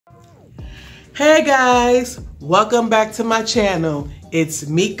Hey guys, welcome back to my channel. It's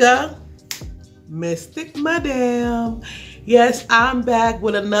Mika, Miss ThickMadam. Yes, I'm back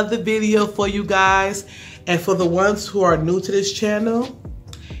with another video for you guys. And for the ones who are new to this channel,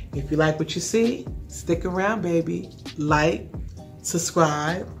 if you like what you see, stick around, baby. Like,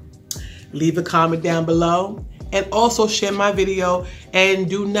 subscribe, leave a comment down below, and also share my video. And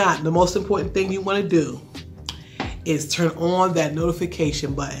do not, the most important thing you want to do is turn on that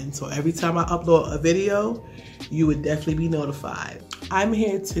notification button. So every time I upload a video, you would definitely be notified. I'm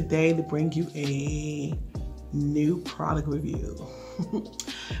here today to bring you a new product review.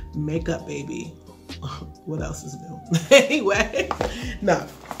 Makeup, baby. What else is new? Anyway, no.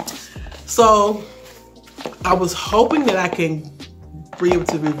 So I was hoping that I can be able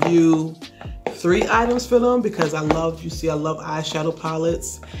to review 3 items for them because I love eyeshadow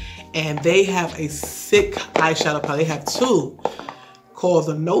palettes. And they have a sick eyeshadow palette. They have 2 called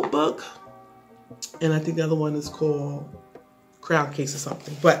The Notebook. And I think the other one is called Crown Case or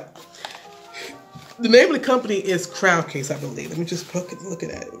something. But the name of the company is Crown Case, I believe. Let me just look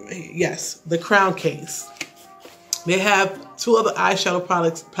at it. Yes, the Crown Case. They have 2 other eyeshadow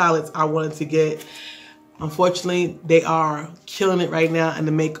palettes I wanted to get. Unfortunately, they are killing it right now on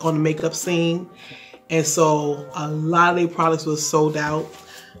the makeup scene. And so a lot of their products were sold out.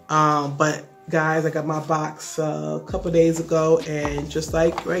 But guys, I got my box a couple days ago, and just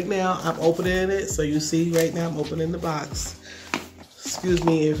like right now, I'm opening it. So you see right now, I'm opening the box. Excuse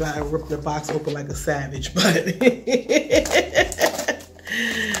me if I rip the box open like a savage, but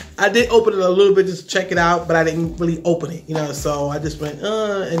I did open it a little bit just to check it out, but I didn't really open it, you know, so I just went,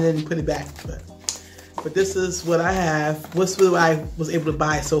 and then put it back. But this is what I have. What's what I was able to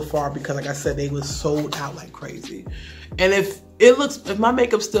buy so far, because like I said, they was sold out like crazy. And if my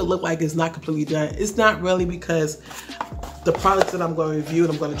makeup still look like it's not completely done, it's not really, because the products that I'm going to review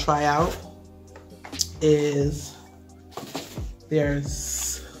and I'm going to try out is they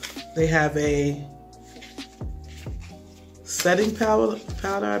have a setting powder,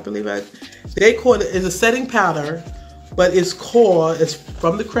 I believe. They call it, is a setting powder, but it's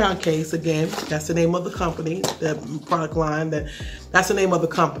from the Crown Case. Again, that's the name of the company, the product line. That's the name of the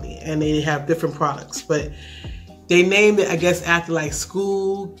company, and they have different products. But they named it, I guess, after like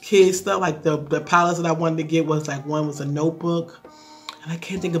school kids stuff. Like the palettes that I wanted to get was like, one was a Notebook, and I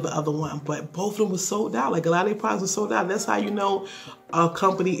can't think of the other one, but both of them were sold out. Like a lot of their products were sold out. That's how you know a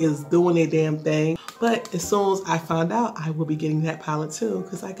company is doing their damn thing. But as soon as I find out, I will be getting that palette too,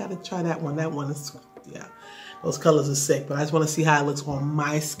 because I got to try that one. That one is, yeah, those colors are sick. But I just want to see how it looks on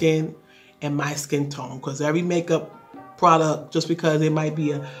my skin and my skin tone, because every makeup product, just because it might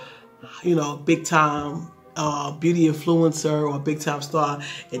be a, you know, big time beauty influencer or a big time star,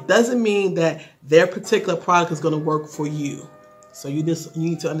 it doesn't mean that their particular product is going to work for you. So you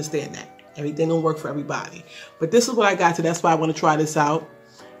need to understand that everything don't work for everybody. But this is what I got to. That's why I want to try this out.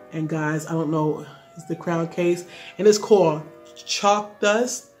 And guys, I don't know, it's the Crown Case, and it's called Chalk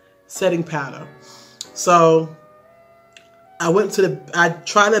Dust Setting Powder. So I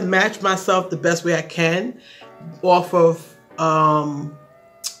try to match myself the best way I can off of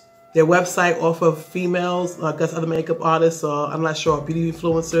their website, off of females, I guess other makeup artists, or I'm not sure, beauty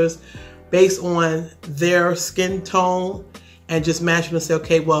influencers, based on their skin tone, and just match them and say,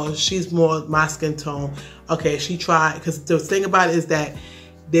 okay, well, she's more my skin tone. Okay, she tried, because the thing about it is that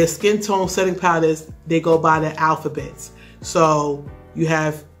their skin tone setting powders, they go by their alphabets. So you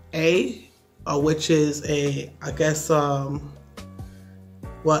have A, which is I guess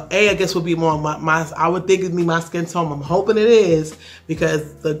would be more I would think it'd be my skin tone. I'm hoping it is,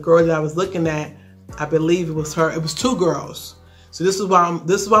 because the girl that I was looking at, I believe it was her. It was 2 girls. So this is why I'm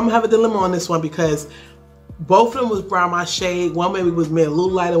gonna have a dilemma on this one, because both of them was brown my shade. One maybe was made a little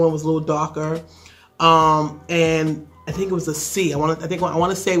lighter, one was a little darker. And I think it was a C. I want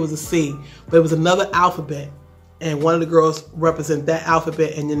to say it was a C, but it was another alphabet. And one of the girls represent that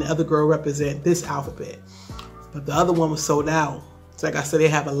alphabet, and then the other girl represent this alphabet. But the other one was sold out. So like I said, they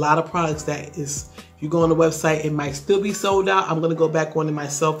have a lot of products that is, if you go on the website, it might still be sold out. I'm going to go back on it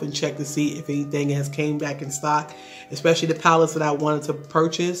myself and check to see if anything has came back in stock, especially the palettes that I wanted to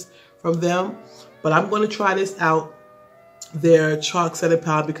purchase from them. But I'm going to try this out, their chalk setting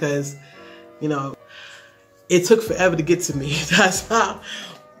powder, because, you know, it took forever to get to me. That's how,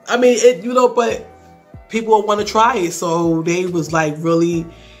 I mean, you know, but people want to try it. So they was like really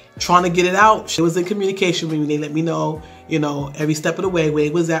trying to get it out. It was in communication with me. They let me know, you know, every step of the way where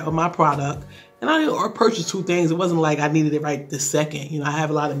it was at with my product. And I purchased 2 things. It wasn't like I needed it right this second. You know, I have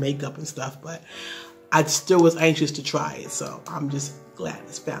a lot of makeup and stuff, but I still was anxious to try it. So I'm just glad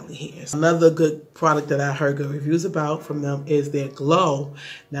it's finally here. Another good product that I heard good reviews about from them is their Glow.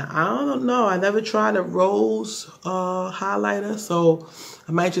 Now, I don't know. I never tried a rose highlighter, so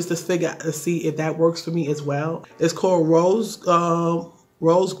I'm anxious to see if that works for me as well. It's called Rose Glowrez.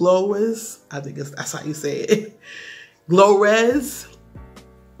 I think that's how you say it. Glowrez.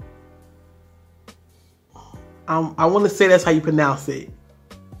 I want to say that's how you pronounce it.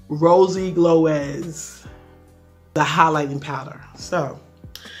 Rosie Glowrez, the highlighting powder. So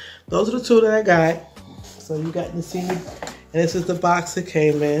those are the two that I got. So you got to see, and this is the box it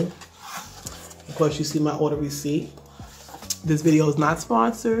came in. Of course, you see my order receipt. This video is not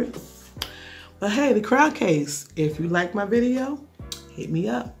sponsored, but hey, the Crayon case. If you like my video, hit me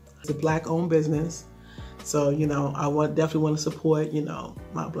up. It's a Black-owned business, so you know I definitely want to support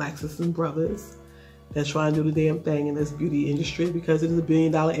my Black sisters and brothers that's trying to do the damn thing in this beauty industry, because it is a $1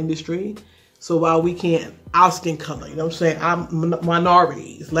 billion industry. So while we can't, our skin color, you know what I'm saying? Our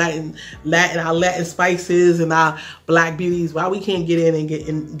minorities, our Latin spices and our Black beauties, why we can't get in and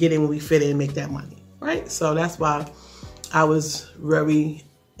get in when we fit in and make that money, right? So that's why I was very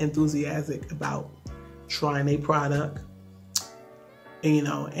enthusiastic about trying a product,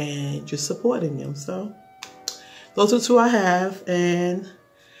 and just supporting them. So those are the two I have, and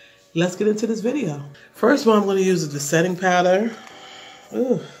let's get into this video. First one I'm going to use is the setting powder.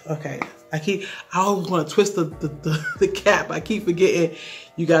 Ooh, okay. I always want to twist the cap. I keep forgetting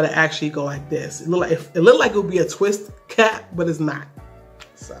you got to actually go like this. It looked like it would be a twist cap, but it's not.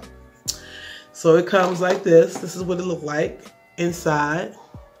 So it comes like this. This is what it looked like inside.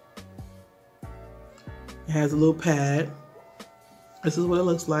 It has a little pad. This is what it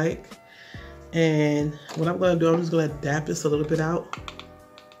looks like. And what I'm going to do, I'm just going to dab this a little bit out,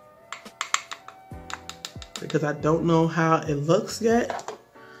 because I don't know how it looks yet.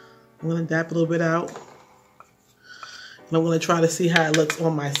 I'm going to dab a little bit out, and I'm going to try to see how it looks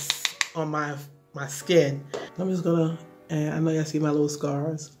on my skin. I'm just going to, and I know y'all see my little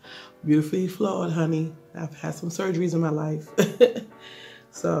scars. Beautifully flawed, honey. I've had some surgeries in my life.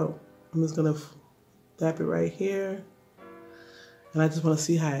 So I'm just going to dab it right here, and I just want to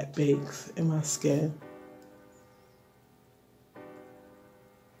see how it bakes in my skin.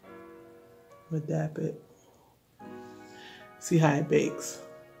 I'm going to dab it. See how it bakes.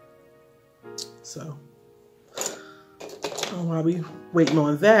 So while we waiting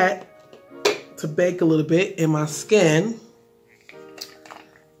on that to bake a little bit in my skin,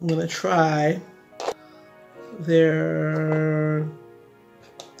 I'm gonna try their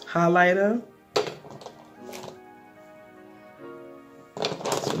highlighter.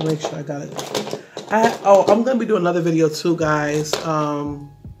 So make sure I got it. I'm gonna be doing another video too, guys. I'm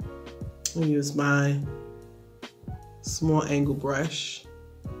gonna use my small angle brush,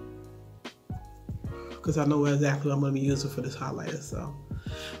 because I know exactly what I'm going to be using for this highlighter. So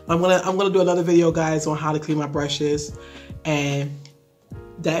I'm gonna do another video, guys, on how to clean my brushes. And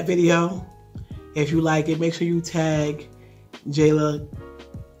that video, if you like it, make sure you tag Jayla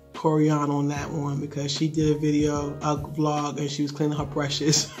Crayon on that one, because she did a vlog, and she was cleaning her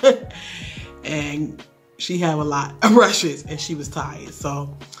brushes. And she had a lot of brushes, and she was tired.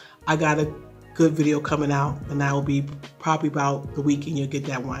 So I got a good video coming out, and that will be probably about the weekend. You'll get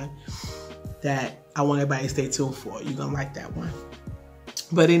that one that I want everybody to stay tuned for. You're gonna like that one.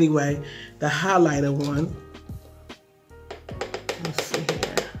 But anyway, the highlighter one, let's see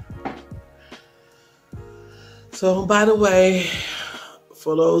here. So by the way,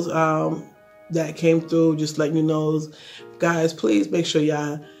 for those that came through, just letting you know, guys, please make sure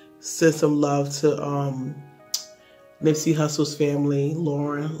y'all send some love to Nipsey Hussle's family,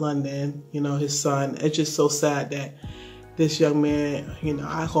 Lauren London, his son. It's just so sad that this young man,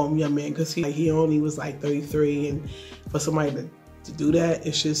 I call him young man because he only was like 33, and for somebody to do that,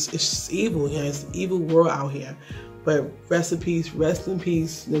 it's just evil. It's an evil world out here. But rest in peace,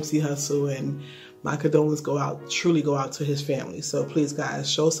 Nipsey Hussle, and my condolences truly go out to his family. So please,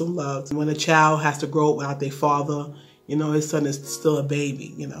 guys, show some love. When a child has to grow up without their father, his son is still a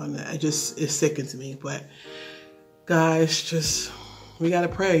baby, and it sickens me. But guys, we gotta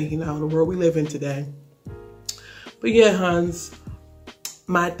pray, the world we live in today. But yeah, huns,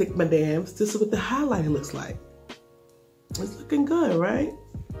 my ThickMadams, this is what the highlighter looks like. It's looking good, right?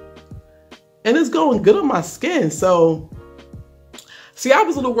 And it's going good on my skin. So, see, I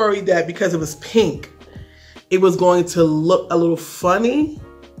was a little worried that because it was pink, it was going to look a little funny,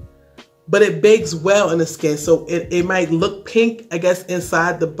 but it bakes well in the skin. So it might look pink, I guess,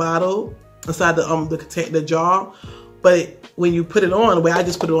 inside the bottle, inside the jar, but when you put it on, the way I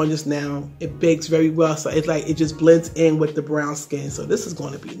just put it on just now, it bakes very well. So it's like it just blends in with the brown skin. So this is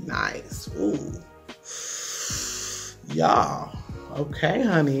going to be nice. Ooh. Y'all, okay,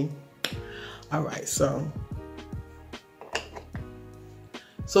 honey. All right, so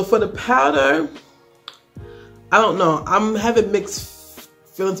for the powder, I don't know. I'm having mixed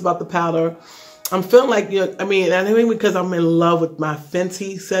feelings about the powder. I'm feeling like, I think because I'm in love with my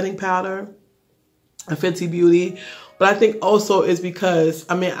Fenty setting powder, a Fenty Beauty. But I think also it's because,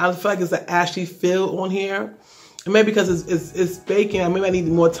 I feel like it's an ashy feel on here. And maybe because it's baking, maybe I need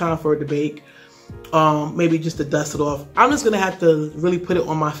more time for it to bake. Maybe just to dust it off. I'm just going to have to really put it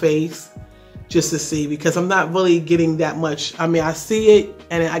on my face just to see, because I'm not really getting that much. I see it,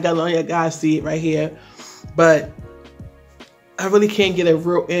 and I got a guys see it right here. But I really can't get a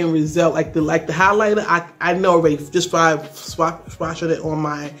real end result. Like the highlighter, I know already, just by swatching it on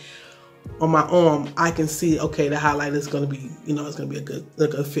my arm, I can see, okay, the highlighter is going to be, it's going to be a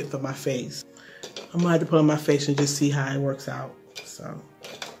good fit for my face. I'm going to have to put it on my face and just see how it works out. So,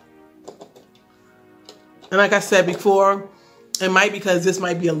 and like I said before, it might, because this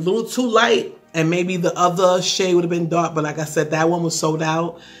might be a little too light, and maybe the other shade would have been dark, but like I said, that one was sold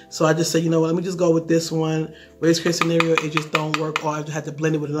out. So I just said, you know what, let me just go with this one. Worst case scenario, it just don't work, or I just have to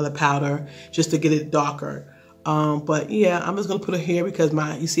blend it with another powder just to get it darker. But yeah, I'm just gonna put it here because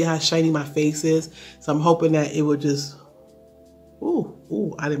you see how shiny my face is. So I'm hoping that it will just,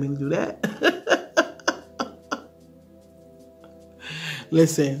 ooh, I didn't mean to do that.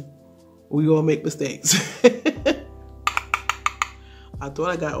 Listen, we all make mistakes. I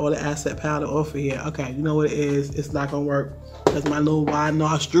thought I got all the asset powder off of here. Okay, you know what it is? It's not gonna work because my little wide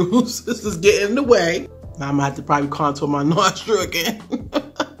nostrils, this is getting in the way. Now I'm gonna have to probably contour my nostril again.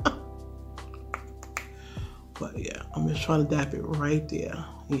 But yeah, I'm just trying to dab it right there.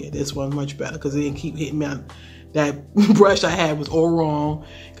 Yeah, this one's much better because it didn't keep hitting me on. That brush I had was all wrong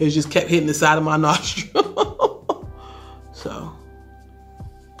because it just kept hitting the side of my nostril. So,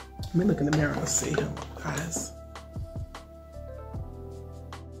 let me look in the mirror and see, guys.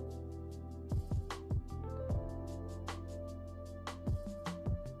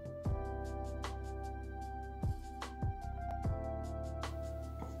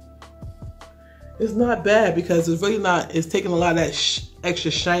 It's not bad because it's really not, it's taking a lot of that extra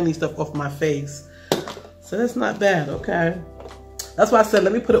shiny stuff off my face. So that's not bad, okay? That's why I said,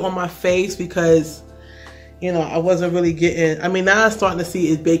 let me put it on my face because, I wasn't really getting, now I'm starting to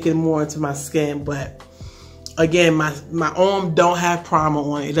see it baking more into my skin, but again, my arm don't have primer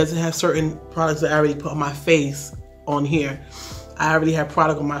on it. It doesn't have certain products that I already put on my face on here. I already have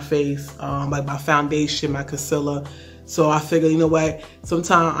product on my face, like my foundation, my concealer. So I figured, you know what,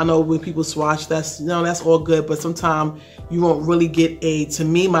 sometimes I know when people swatch, that's all good, but sometimes you won't really get to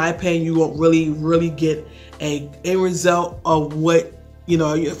me, my opinion, you won't really get a end result of what,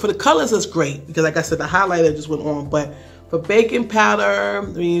 for the colors, it's great, because like I said, the highlighter just went on, but for baking powder,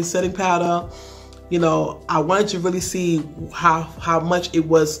 setting powder, I wanted to really see how much it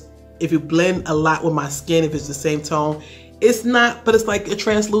was, if it blend a lot with my skin, if it's the same tone. It's not, but it's like a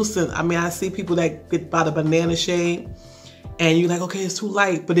translucent. I see people that get by the banana shade and you're like, okay, it's too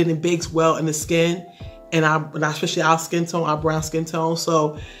light, but then it bakes well in the skin. And especially our skin tone, our brown skin tone.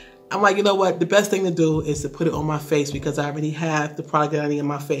 So I'm like, you know what? The best thing to do is to put it on my face because I already have the product that I need in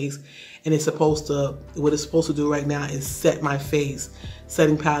my face. And it's supposed to, what it's supposed to do right now is set my face,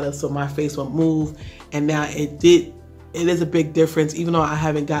 setting powder so my face won't move. And now it is a big difference, even though I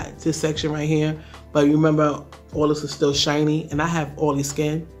haven't got this section right here. But remember, all this is still shiny and I have oily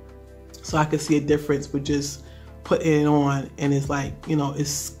skin. So I can see a difference with just putting it on, and it's like, it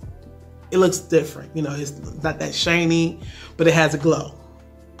looks different. It's not that shiny, but it has a glow.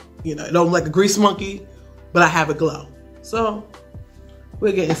 It don't look like a grease monkey, but I have a glow. So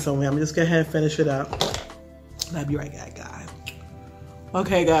we're getting somewhere. I'm just gonna go ahead and finish it up. I'll be right back, guys.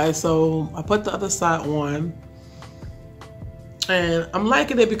 Okay, guys, so I put the other side on. And I'm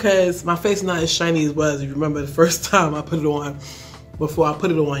liking it because my face is not as shiny as it was. If you remember the first time I put it on, before I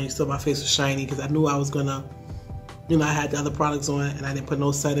put it on, you saw my face was shiny because I knew I was gonna, I had the other products on and I didn't put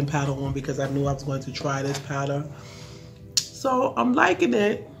no setting powder on because I knew I was going to try this powder. So I'm liking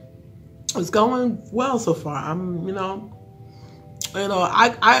it. It's going well so far. I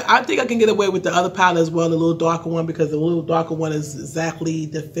think I can get away with the other powder as well, the little darker one, because the little darker one is exactly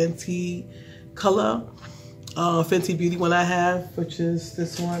the Fenty color. Fenty Beauty one I have, which is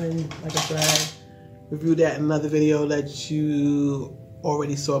this one, and like I said, I reviewed that in another video that you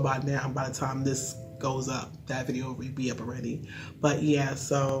already saw by now. By the time this goes up, that video will be up already. But yeah,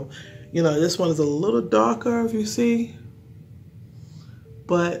 so this one is a little darker, if you see,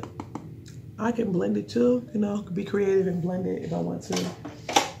 but I can blend it too. Be creative and blend it if I want to.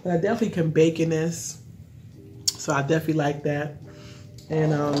 But I definitely can bake in this, so I definitely like that.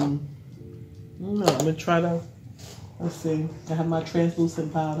 And I'm gonna try to Let's see, I have my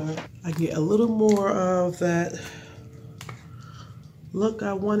translucent powder. I get a little more of that look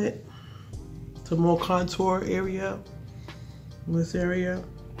I wanted, to more contour area, in this area.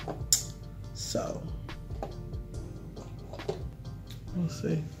 So, let's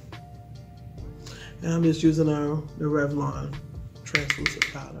see. And I'm just using the Revlon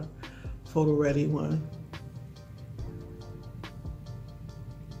translucent powder, photo ready one.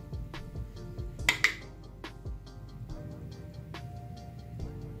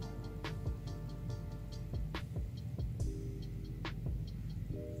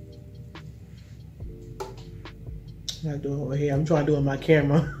 I do it over here. I'm trying to do it on my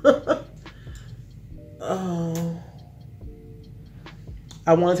camera.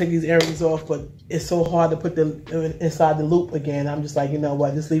 I want to take these earrings off, but it's so hard to put them inside the loop again. I'm just like, you know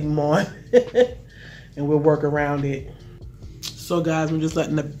what? Just leave them on, and we'll work around it. So, guys, I'm just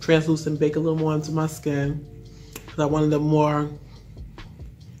letting the translucent bake a little more into my skin because I wanted a more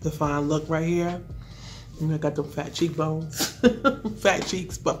defined look right here. And I got them fat cheekbones, fat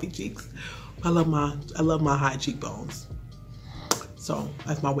cheeks, puffy cheeks. I love my high cheekbones. So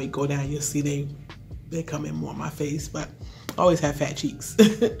as my weight go down, you'll see they come in more on my face, but I always have fat cheeks.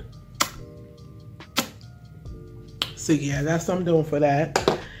 So yeah, that's what I'm doing for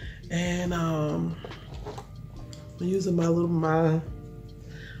that. And I'm using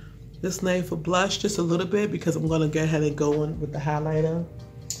this name for blush just a little bit because I'm gonna go ahead and go in with the highlighter.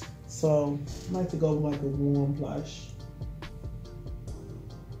 So I like to go with like a warm blush.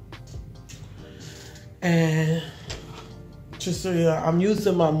 And just so you know, I'm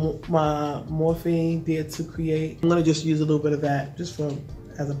using my Morphine Dare to Create. I'm gonna just use a little bit of that just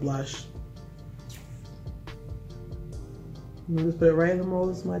as a blush. I'm gonna just put it right in the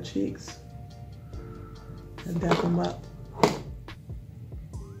molars of my cheeks and dap them up.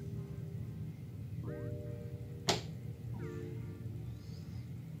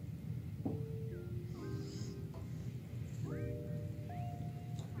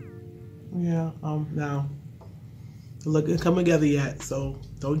 Yeah, now the look isn't coming together yet, so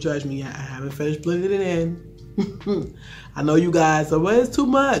don't judge me yet. I haven't finished blending it in. I know you guys are, well, it's too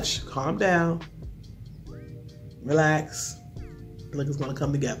much. Calm down. Relax. The look is gonna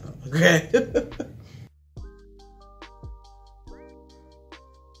come together, okay?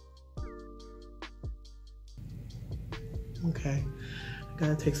 Okay, I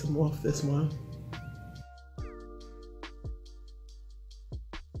gotta take some more off this one.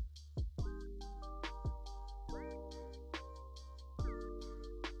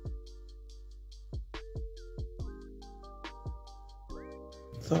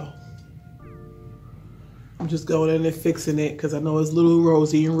 So I'm just going in and fixing it because I know it's a little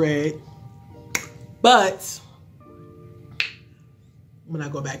rosy and red. But when I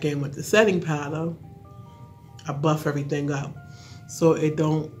go back in with the setting powder, I buff everything up so it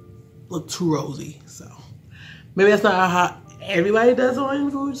don't look too rosy. So maybe that's not how everybody does on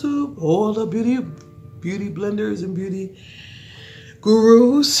YouTube. All the beauty blenders and beauty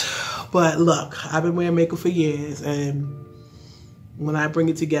gurus. But look, I've been wearing makeup for years, and when I bring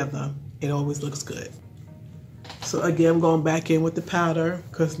it together, it always looks good. So again, I'm going back in with the powder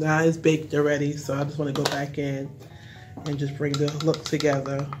because now it's baked already. So I just want to go back in and just bring the look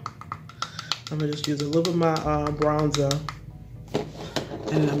together. I'm gonna just use a little bit of my bronzer,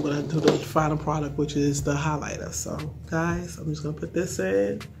 and then I'm gonna do the final product, which is the highlighter. So guys, I'm just gonna put this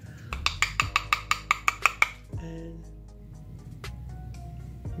in, and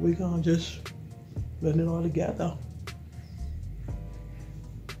we're gonna just blend it all together.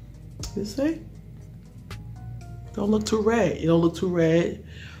 You see? Don't look too red. You don't look too red,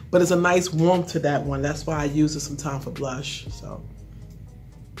 but it's a nice warmth to that one. That's why I use it sometimes for blush. So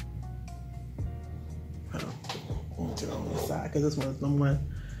on the side because this one is the one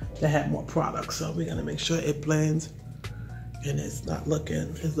that had more product. So we're gonna make sure it blends and it's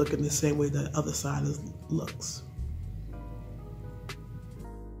looking the same way the other side looks.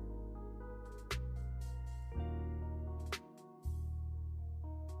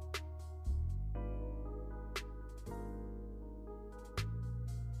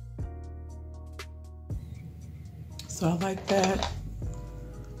 So I like that.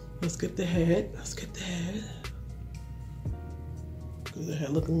 Let's get the head. Let's get the head. Because the head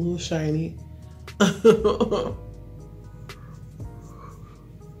looking a little shiny. Gonna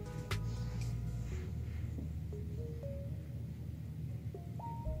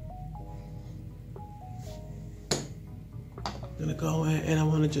go in and I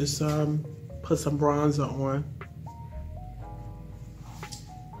want to just put some bronzer on.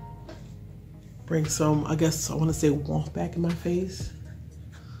 Bring some, I guess I want to say warmth back in my face.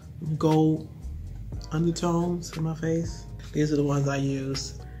 Gold undertones in my face. These are the ones I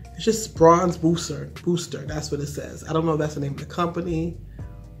use. It's just bronze booster. That's what it says. I don't know if that's the name of the company,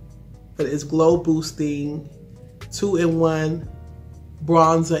 but it's glow boosting, 2-in-1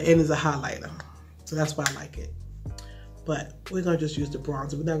 bronzer and is a highlighter. So that's why I like it. But we're gonna just use the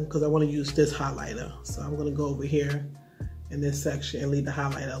bronzer because I want to use this highlighter. So I'm gonna go over here in this section and leave the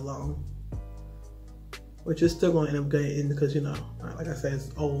highlighter alone. Which is still gonna end up getting because, you know, like I said,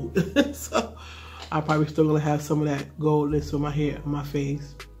 it's old. So I'm probably still gonna have some of that goldness on my hair, on my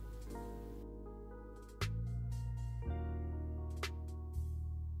face.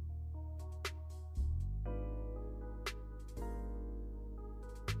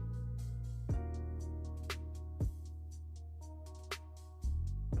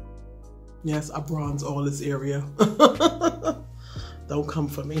 Yes, I bronze all this area. Don't come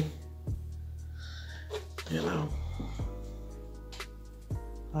for me. You know,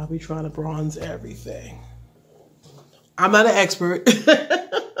 I'll be trying to bronze everything. I'm not an expert.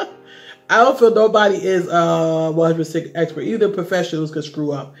 I don't feel nobody is 100% expert. Even professionals could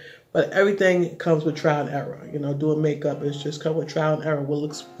screw up. But everything comes with trial and error. You know, doing makeup is just come with trial and error. What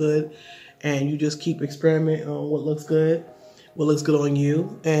looks good, and you just keep experimenting on what looks good on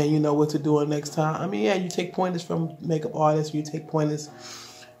you, and you know what to do next time. I mean, yeah, you take pointers from makeup artists, you take pointers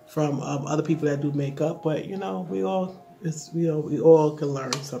from other people that do makeup, but you know, we all can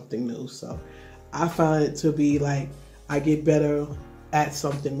learn something new. So I find it to be like I get better at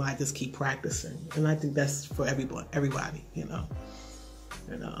something when I just keep practicing, and I think that's for everybody, you know.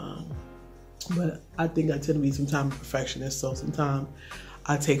 And but I think I tend to be sometimes a perfectionist, so sometimes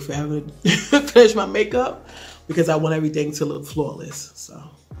I take forever to finish my makeup because I want everything to look flawless. So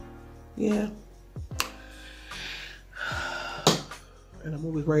yeah. And I'm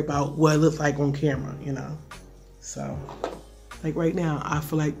always worried about what it looks like on camera, you know. So like right now, I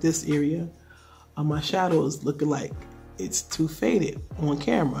feel like this area of my shadow is looking like it's too faded on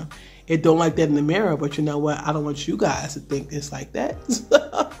camera. It don't like that in the mirror, but you know what? I don't want you guys to think it's like that.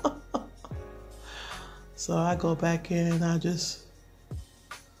 So I go back in and I just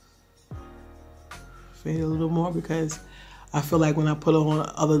fade a little more because I feel like when I put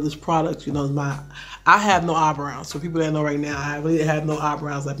on this product, you know, I have no eyebrows. So people that know right now, I really have no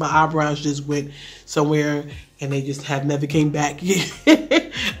eyebrows. Like my eyebrows just went somewhere and they just have never came back.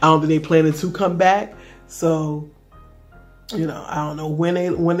 I don't think they planning to come back. So, you know, I don't know when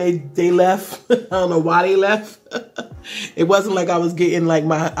they left. I don't know why they left. It wasn't like I was getting like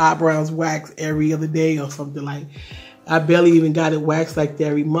my eyebrows waxed every other day or something. Like I barely even got it waxed like that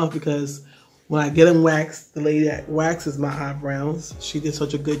every month because when I get them waxed, the lady that waxes my eyebrows, she did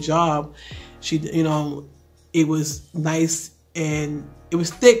such a good job. She, you know, it was nice and it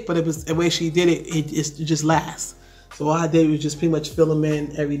was thick, but it was the way she did it, it just lasts. So all I did was just pretty much fill them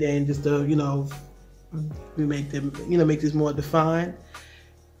in every day and just, you know, we make them, you know, make this more defined.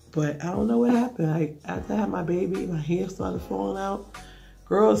 But I don't know what happened. After I had my baby, my hair started falling out.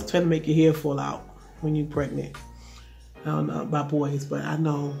 Girls tend to make your hair fall out when you're pregnant. I don't know about boys, but I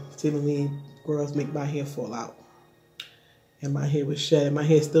know typically girls make my hair fall out. And my hair was shed. My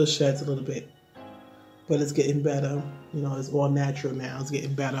hair still sheds a little bit, but it's getting better. You know, it's all natural now. It's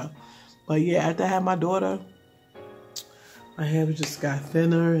getting better. But yeah, after I had my daughter, my hair just got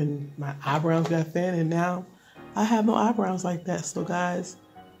thinner and my eyebrows got thin, and now I have no eyebrows like that. So guys,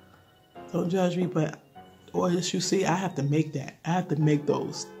 don't judge me, but or as you see, I have to make that. I have to make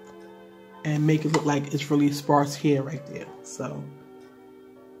those and make it look like it's really sparse hair right there. So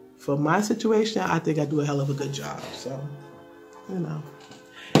for my situation, I think I do a hell of a good job. So, you know.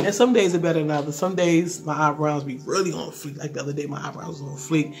 And some days are better than others. Some days my eyebrows be really on fleek. Like the other day, my eyebrows was on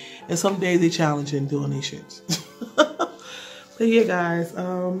fleek. And some days they challenging doing these shits. But yeah, guys,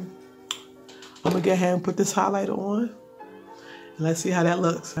 I'm gonna go ahead and put this highlighter on. And let's see how that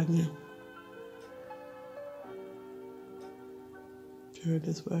looks. I can turn it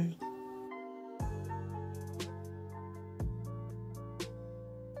this way.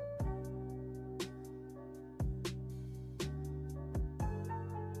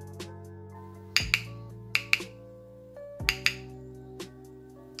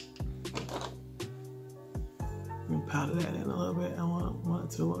 Powder that in a little bit. I want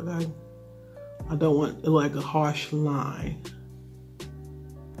it to look like, I don't want it like a harsh line.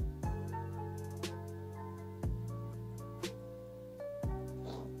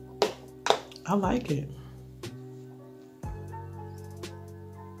 I like it.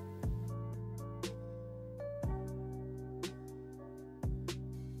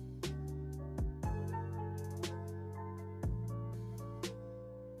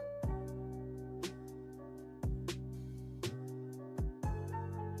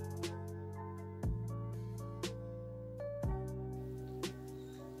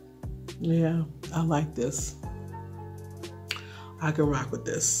 Yeah, I like this. I can rock with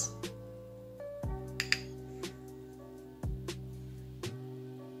this.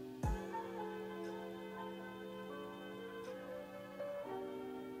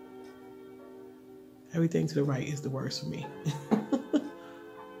 Everything to the right is the worst for me.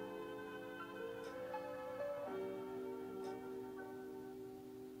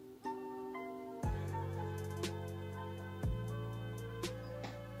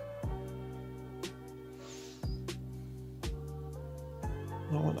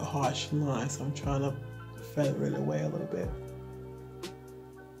 I want a harsh line, so I'm trying to feather it away a little bit.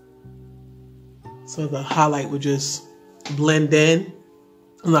 So the highlight would just blend in.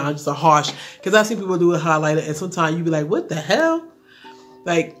 Not just a harsh, because I've seen people do a highlighter and sometimes you be like, what the hell?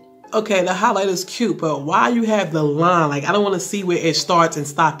 Like, okay, the highlighter is cute, but why you have the line? Like, I don't want to see where it starts and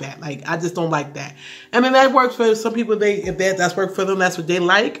stop at. Like, I just don't like that. I mean, that works for some people. If that's worked for them, that's what they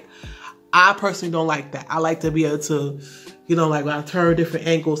like. I personally don't like that. I like to be able to, you know, like when I turn different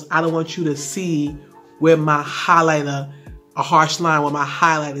angles, I don't want you to see where my highlighter, a harsh line where my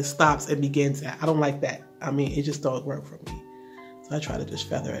highlighter stops and begins at. I don't like that. I mean, it just don't work for me. I try to just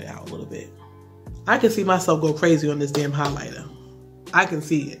feather it out a little bit. I can see myself go crazy on this damn highlighter. I can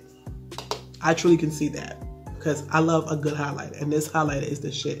see it. I truly can see that because I love a good highlighter, and this highlighter is the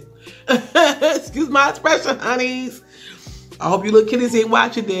shit. Excuse my expression, honeys. I hope you little kiddies ain't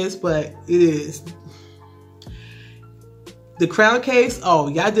watching this, but it is. The crown case, oh,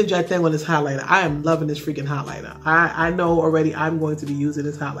 y'all did your thing with this highlighter. I am loving this freaking highlighter. I know already I'm going to be using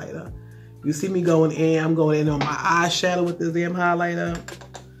this highlighter. You see me going in, I'm going in on my eyeshadow with this damn highlighter.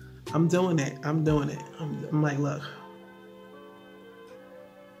 I'm doing it. I'm doing it. I'm like, look.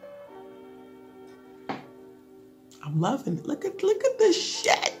 I'm loving it. Look at this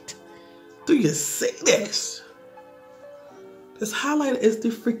shit. Do you see this? This highlighter is the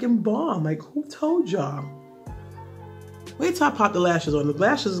freaking bomb. Like, who told y'all? Wait till I pop the lashes on. The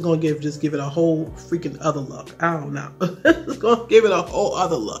lashes is gonna just give it a whole freaking other look. I don't know. It's gonna give it a whole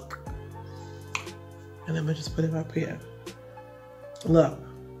other look. And I'm gonna just put it up here. Look.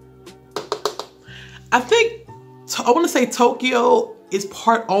 I think, I wanna say Tokyo is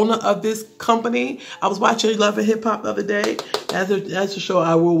part owner of this company. I was watching Love and Hip Hop the other day. That's a show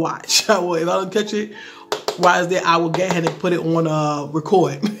I will watch. I will, if I don't catch it while it's there, I will get ahead and put it on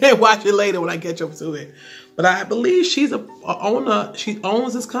record and watch it later when I catch up to it. But I believe she's a owner. She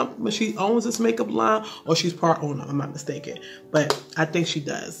owns this company. She owns this makeup line, or she's part owner. I'm not mistaken. But I think she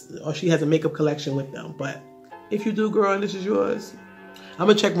does, or she has a makeup collection with them. But if you do, girl, and this is yours, I'm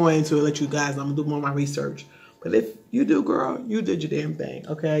gonna check more into it. Let you guys. I'm gonna do more of my research. But if you do, girl, you did your damn thing.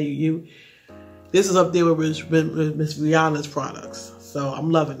 Okay, this is up there with Miss Rihanna's products. So I'm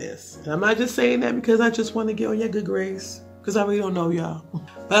loving this. And I'm not just saying that because I just want to get on your good grace. Because I really don't know y'all.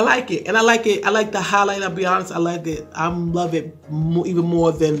 But I like it. And I like it. I like the highlight. I'll be honest. I like it. I love it even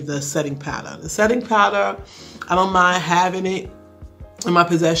more than the setting powder. The setting powder, I don't mind having it in my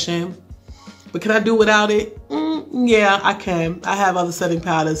possession. But can I do without it? Yeah, I can. I have other setting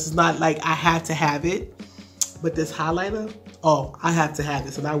powders. It's not like I have to have it. But this highlighter, oh, I have to have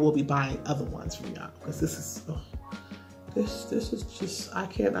this. And I will be buying other ones from y'all. Because this is, oh, this is just, I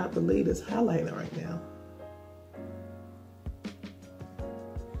cannot believe this highlighter right now.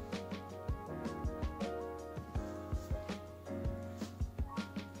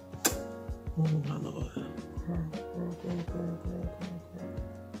 Oh my Lord. Girl.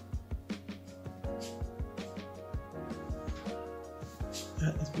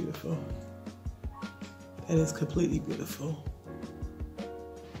 That is beautiful. That is completely beautiful.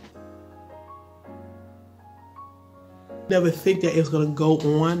 Never think that it's gonna go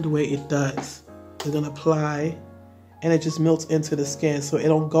on the way it does. It's gonna apply and it just melts into the skin. So it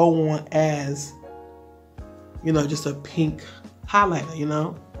don't go on as, you know, just a pink highlighter, you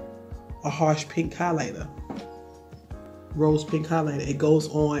know? A harsh pink highlighter. Rose pink highlighter. It goes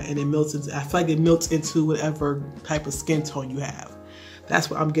on and it melts into, I feel like it melts into whatever type of skin tone you have.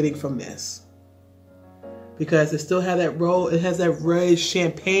 That's what I'm getting from this. Because it still has that rose, it has that red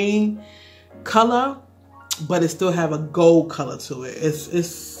champagne color, but it still have a gold color to it.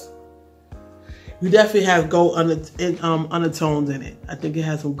 It's you definitely have gold undertones in it. I think it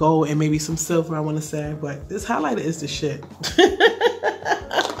has some gold and maybe some silver, I want to say. But this highlighter is the shit.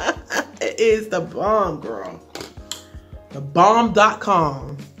 It is the bomb, girl.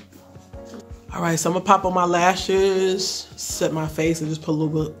 TheBomb.com. All right, so I'm gonna pop on my lashes, set my face, and just put a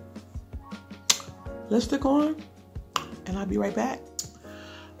little bit lipstick on, and I'll be right back.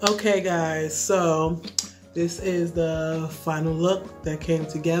 Okay, guys, so this is the final look that came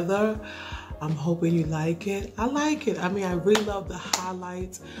together. I'm hoping you like it. I like it. I mean, I really love the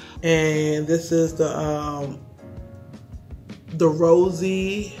highlights. And this is the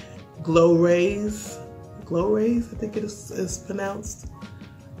Rosie Glowrez. Glowrez, I think it is pronounced.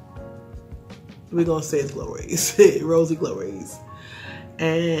 We're gonna say it's Glowrez. Rosie Glowrez.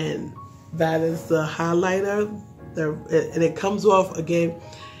 And that is the highlighter. And it comes off again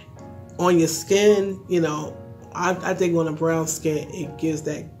on your skin, you know. I think on a brown skin, it gives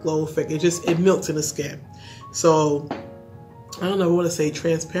that glow effect. It melts in the skin. So I don't know, I want to say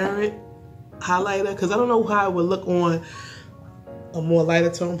transparent highlighter, because I don't know how it would look on a more lighter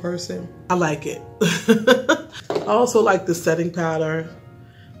tone person. I like it. I also like the setting powder,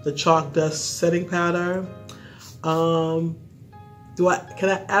 the chalk dust setting powder. Can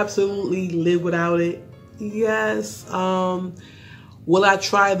I absolutely live without it? Yes. Will I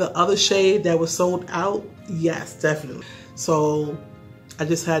try the other shade that was sold out? Yes, definitely. So I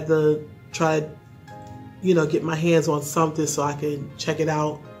just had to try, you know, get my hands on something so I can check it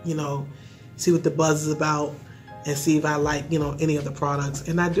out, you know, see what the buzz is about, and see if I like, you know, any of the products.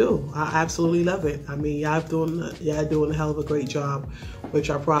 And I do. I absolutely love it. I mean, y'all doing a hell of a great job with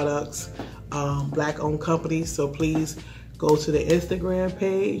your products. Black-owned company, so please go to the Instagram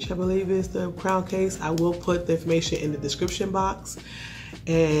page. I believe it's the Crown Case. I will put the information in the description box,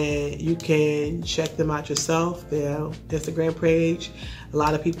 and you can check them out yourself. Their Instagram page. A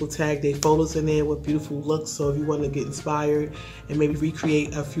lot of people tag their photos in there with beautiful looks. So if you want to get inspired and maybe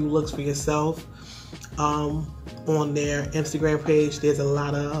recreate a few looks for yourself, on their Instagram page, there's a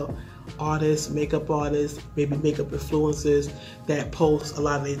lot of artists, makeup artists, maybe makeup influencers that post a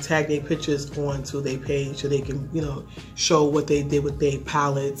lot of, they tag their pictures onto their page so they can, you know, show what they did with their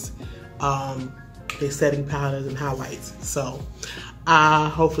palettes, their setting powders and highlights. So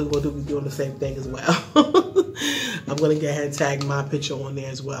hopefully we'll be doing the same thing as well. I'm gonna go ahead and tag my picture on there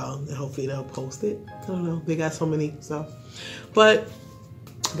as well, and hopefully they'll post it. I don't know, they got so many stuff. But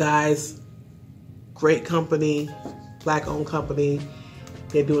guys, great company, Black-owned company.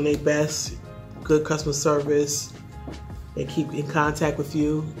 They're doing their best, good customer service. They keep in contact with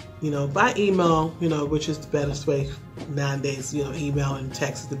you, you know, by email, you know, which is the best way nowadays. You know, email and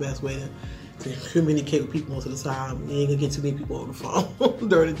text is the best way to communicate with people most of the time. You ain't gonna get too many people on the phone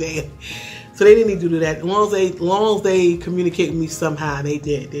during the day. So they didn't need to do that. As long as they communicate with me somehow, they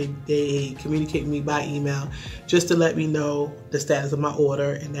did. They communicate with me by email just to let me know the status of my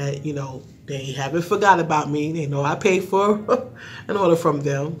order, and that, you know, they haven't forgot about me. They know I paid for an order from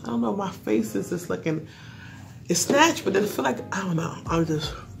them. I don't know, my face is just looking, it's snatched, but then I feel like, I don't know.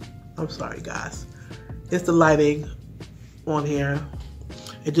 I'm sorry guys. It's the lighting on here.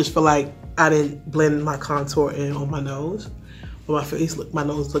 It just feel like I didn't blend my contour in on my nose. But my face, my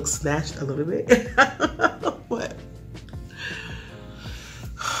nose looks snatched a little bit. But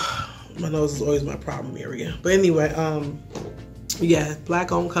my nose is always my problem area. But anyway, yeah,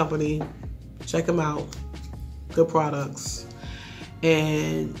 Black-owned company. Check them out. Good products.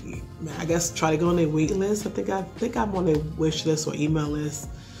 And I guess try to go on their wait list. I think I'm on their wish list or email list.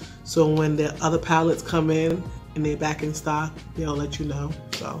 So when the other palettes come in and they're back in stock, they'll let you know.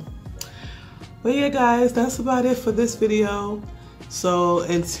 So, but yeah, guys, that's about it for this video. So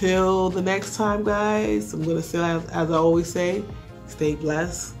until the next time, guys, I'm gonna say, as I always say, stay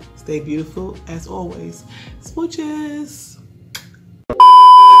blessed, stay beautiful, as always. Smooches.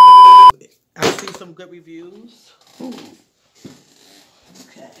 I see some good reviews. Ooh.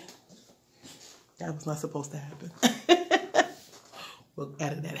 Okay. That was not supposed to happen. We'll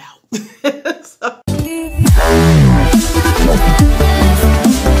edit that out.